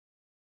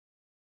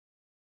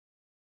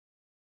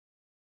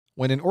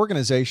When an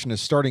organization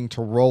is starting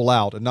to roll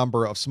out a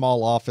number of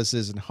small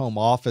offices and home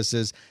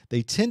offices,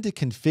 they tend to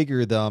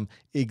configure them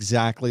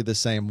exactly the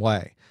same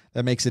way.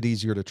 That makes it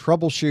easier to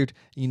troubleshoot.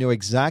 You know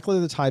exactly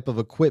the type of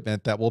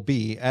equipment that will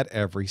be at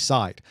every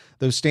site.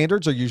 Those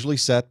standards are usually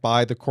set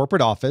by the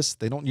corporate office.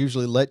 They don't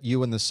usually let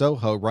you and the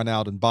SOHO run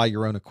out and buy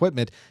your own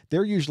equipment.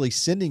 They're usually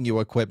sending you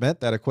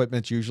equipment. That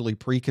equipment's usually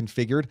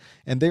pre-configured,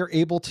 and they're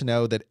able to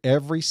know that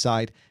every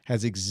site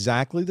has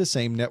exactly the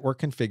same network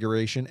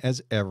configuration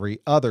as every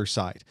other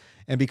site.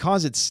 And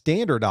because it's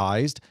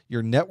standardized,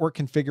 your network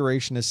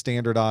configuration is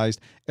standardized,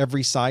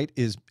 every site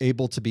is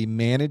able to be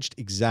managed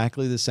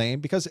exactly the same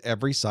because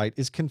every site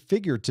is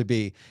configured to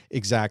be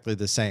exactly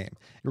the same.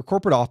 Your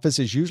corporate office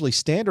is usually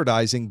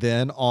standardizing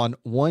then on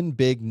one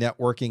big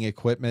networking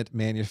equipment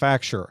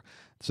manufacturer.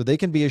 So they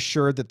can be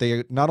assured that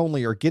they not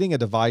only are getting a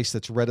device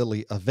that's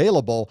readily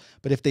available,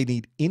 but if they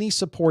need any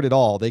support at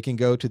all, they can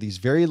go to these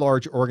very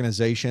large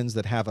organizations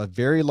that have a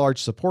very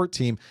large support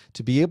team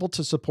to be able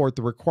to support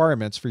the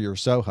requirements for your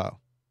SOHO.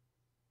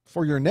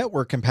 For your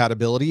network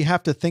compatibility, you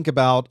have to think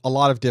about a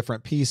lot of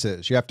different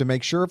pieces. You have to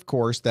make sure, of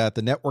course, that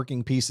the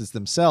networking pieces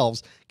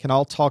themselves can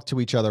all talk to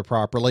each other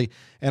properly.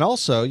 And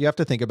also, you have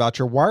to think about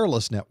your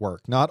wireless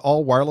network. Not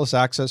all wireless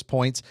access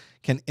points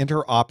can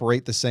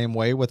interoperate the same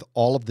way with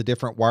all of the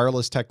different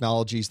wireless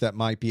technologies that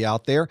might be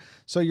out there.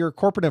 So your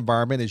corporate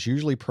environment is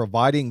usually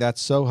providing that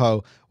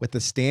SOHO with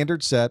the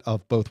standard set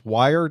of both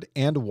wired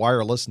and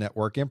wireless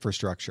network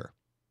infrastructure.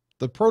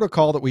 The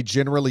protocol that we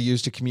generally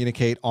use to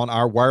communicate on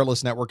our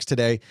wireless networks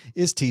today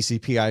is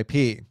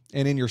TCP/IP.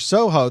 And in your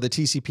SOHO, the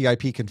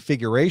TCP/IP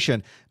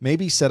configuration may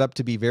be set up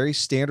to be very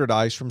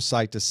standardized from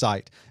site to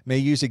site. May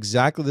use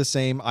exactly the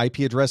same IP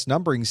address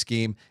numbering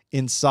scheme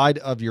inside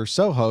of your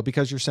SOHO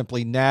because you're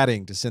simply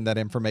NATing to send that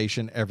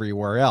information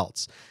everywhere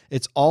else.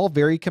 It's all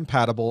very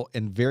compatible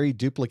and very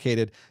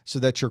duplicated so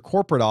that your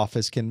corporate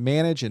office can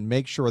manage and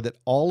make sure that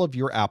all of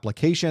your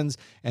applications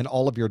and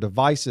all of your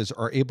devices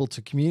are able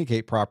to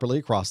communicate properly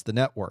across the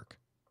network.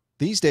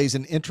 These days,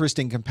 an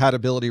interesting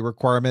compatibility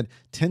requirement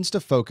tends to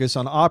focus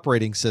on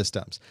operating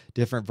systems,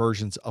 different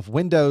versions of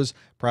Windows.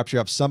 Perhaps you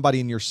have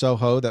somebody in your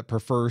SOHO that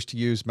prefers to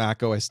use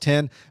Mac OS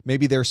X.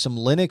 Maybe there's some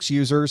Linux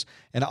users.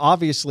 And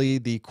obviously,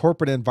 the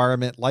corporate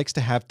environment likes to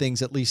have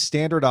things at least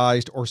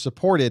standardized or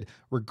supported,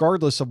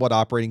 regardless of what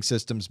operating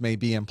systems may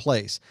be in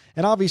place.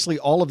 And obviously,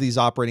 all of these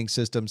operating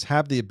systems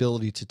have the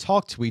ability to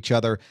talk to each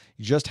other.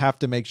 You just have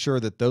to make sure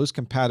that those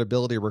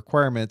compatibility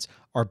requirements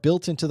are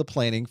built into the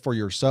planning for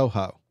your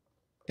SOHO.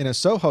 In a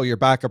SOHO, your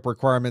backup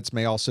requirements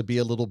may also be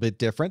a little bit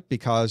different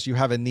because you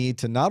have a need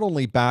to not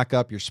only back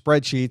up your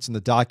spreadsheets and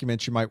the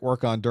documents you might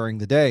work on during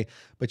the day,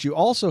 but you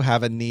also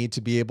have a need to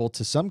be able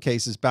to, some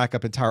cases, back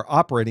up entire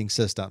operating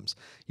systems.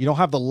 You don't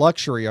have the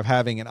luxury of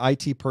having an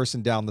IT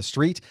person down the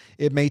street.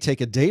 It may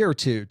take a day or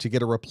two to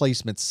get a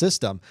replacement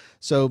system.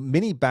 So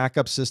many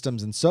backup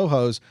systems and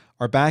SOHOs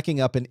are backing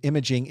up and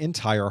imaging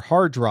entire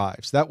hard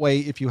drives. That way,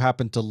 if you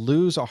happen to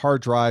lose a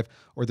hard drive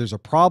or there's a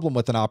problem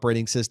with an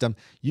operating system,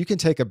 you can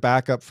take a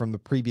backup from the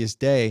previous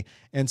day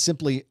and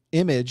simply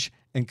image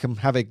and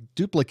have a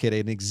duplicate,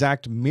 an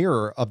exact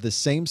mirror of the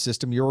same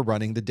system you were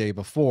running the day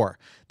before.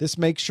 This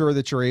makes sure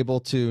that you're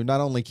able to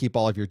not only keep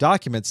all of your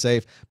documents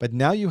safe, but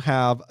now you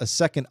have a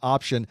second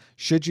option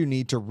should you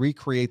need to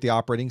recreate the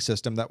operating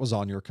system that was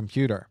on your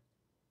computer.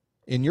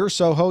 In your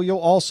SOHO, you'll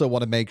also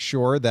want to make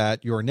sure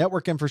that your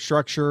network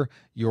infrastructure,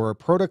 your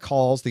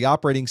protocols, the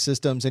operating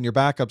systems, and your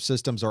backup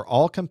systems are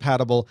all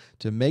compatible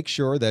to make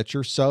sure that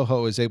your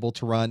SOHO is able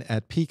to run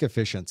at peak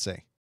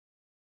efficiency.